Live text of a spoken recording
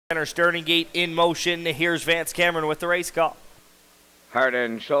Center starting gate in motion. Here's Vance Cameron with the race call. Heart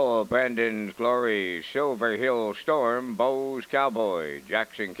and Soul, Brandon's Glory, Silver Hill Storm, Bo's Cowboy,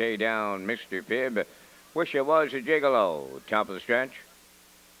 Jackson K down, Mr. Pibb, Wish It Was a Gigolo, top of the stretch.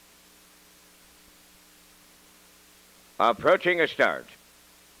 Approaching a start.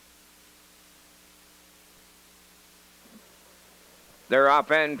 They're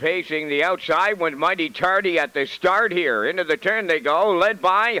off and pacing the outside. Went mighty tardy at the start here. Into the turn they go, led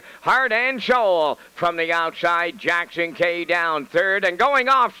by Heart and Soul. From the outside, Jackson K down third. And going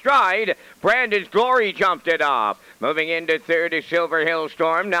off stride, Brandon's Glory jumped it off. Moving into third is Silver Hill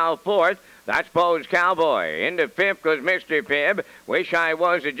Storm, now fourth. That's Bo's Cowboy. Into fifth goes Mr. Pibb. Wish I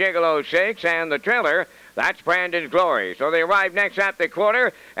Was a Gigolo 6. And the trailer, that's Brandon's Glory. So they arrive next at the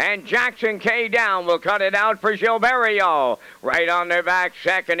quarter, and Jackson K down will cut it out for Gilberto. Right on their back,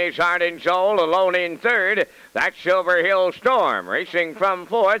 second is Heart and Soul, alone in third. That's Silver Hill Storm. Racing from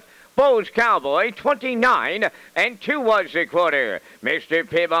fourth, Bo's Cowboy, 29 and 2 was the quarter. Mr.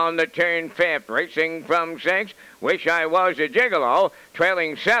 Pibb on the turn fifth, racing from sixth. Wish I Was a Gigolo,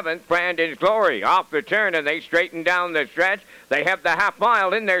 trailing seventh, Brandon's Glory. Off the turn, and they straighten down the stretch. They have the half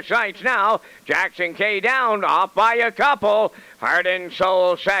mile in their sights now. Jackson K down, off by a couple. Heart and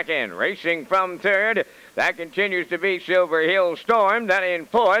Soul second, racing from third. That continues to be Silver Hill Storm. Then in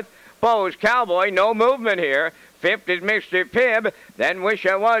fourth, Bo's Cowboy, no movement here. Fifth is Mr. Pibb, then Wish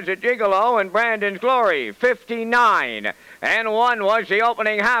I Was a Gigolo, and Brandon's Glory, 59 and 1 was the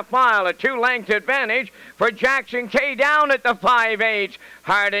opening half mile, a 2-length advantage for Jackson K down at the 5/8.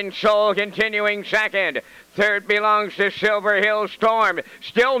 Heart and Soul continuing second. Third belongs to Silver Hill Storm.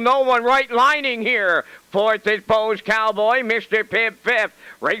 Still no one right lining here. Fourth is Bo's Cowboy, Mr. Pibb fifth,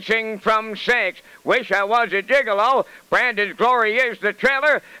 racing from sixth. Wish I Was a Gigolo. Brandon's Glory is the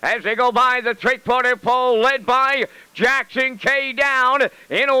trailer as they go by the three-quarter pole, led by Jackson K down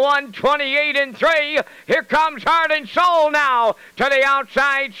in 1:28 and 3. Here comes Heart and Soul now to the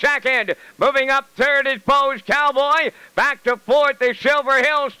outside second. Moving up third is Bo's Cowboy. Back to fourth is Silver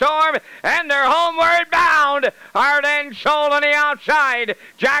Hill Storm, and they're homeward bound. Heart and Soul on the outside.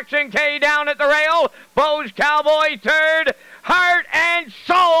 Jackson K down at the rail. Bo's Cowboy third. Heart and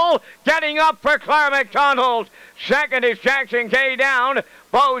Soul getting up for Claire McDonald. Second is Jackson K down.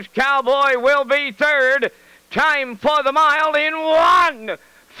 Bo's Cowboy will be third. Time for the mile in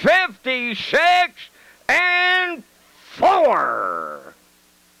 1:56 and 4.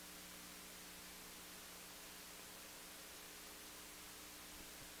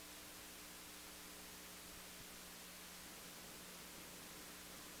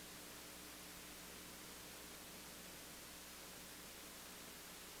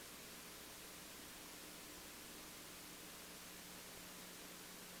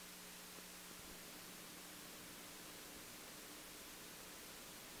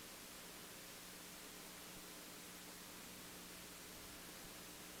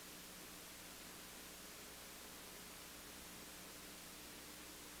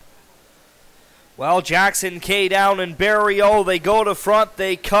 Well, Jackson K down and Barrio, they go to front.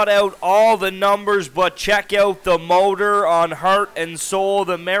 They cut out all the numbers, but check out the motor on Heart and Soul.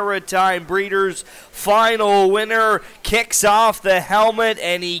 The Maritime Breeders' final winner kicks off the helmet,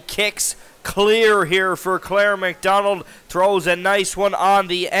 and he kicks clear here for Claire McDonald. Throws a nice one on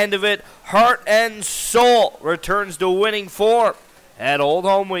the end of it. Heart and Soul returns to winning form at Old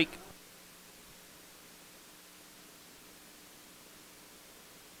Home Week.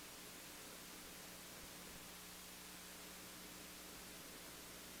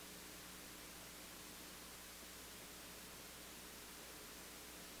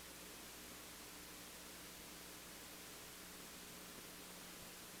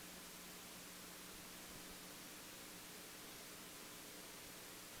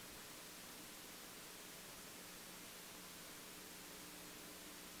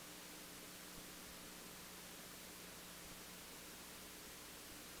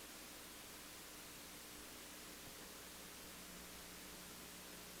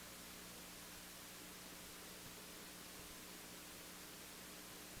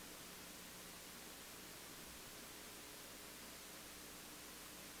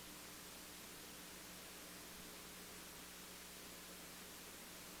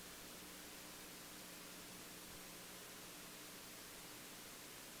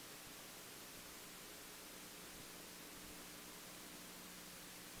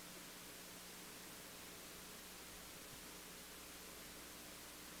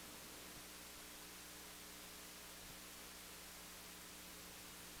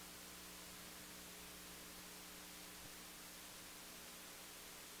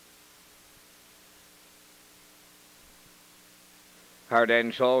 Heart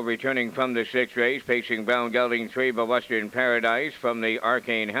and Soul returning from the 6th race, pacing Brown Gelding 3 by Western Paradise from the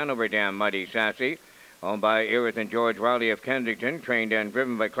Arcane Hanover Dam, Mighty Sassy. Owned by Erith and George Riley of Kensington, trained and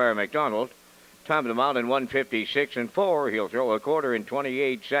driven by Claire McDonald. Time of the mile in 1:56 and 4. He'll throw a quarter in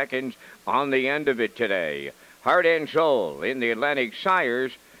 28 seconds on the end of it today. Heart and Soul in the Atlantic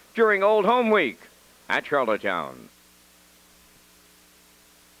Sires during Old Home Week at Charlottetown.